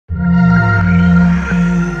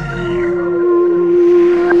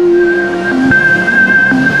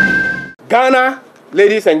Ghana,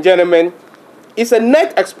 ladies and gentlemen, is a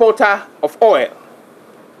net exporter of oil.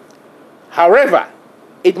 However,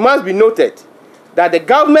 it must be noted that the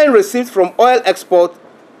government receipts from oil export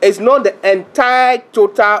is not the entire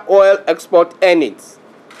total oil export earnings.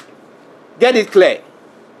 Get it clear.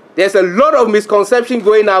 There's a lot of misconception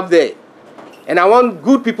going up there. And I want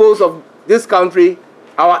good peoples of this country,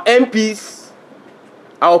 our MPs,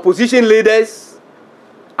 our opposition leaders,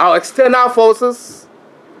 our external forces,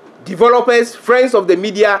 developers, friends of the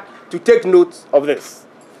media to take note of this.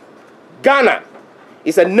 Ghana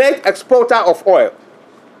is a net exporter of oil.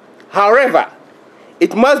 However,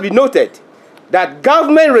 it must be noted that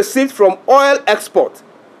government receipts from oil export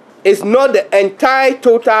is not the entire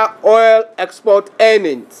total oil export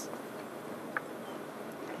earnings.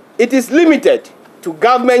 It is limited to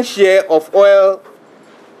government share of oil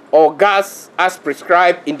or gas as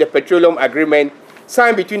prescribed in the petroleum agreement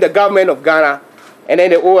signed between the government of Ghana and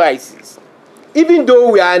then the OICs. Even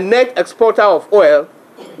though we are a net exporter of oil,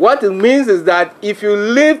 what it means is that if you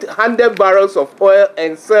lift 100 barrels of oil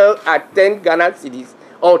and sell at 10 Ghana cedis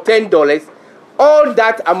or $10, all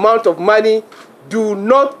that amount of money do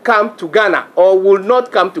not come to Ghana or will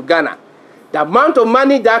not come to Ghana. The amount of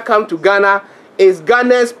money that comes to Ghana is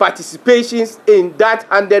Ghana's participations in that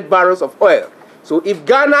 100 barrels of oil. So if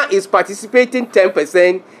Ghana is participating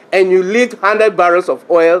 10% and you lift 100 barrels of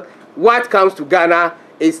oil, what comes to Ghana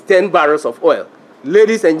is 10 barrels of oil.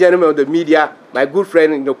 Ladies and gentlemen of the media, my good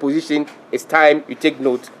friend in the opposition, it's time you take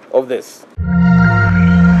note of this.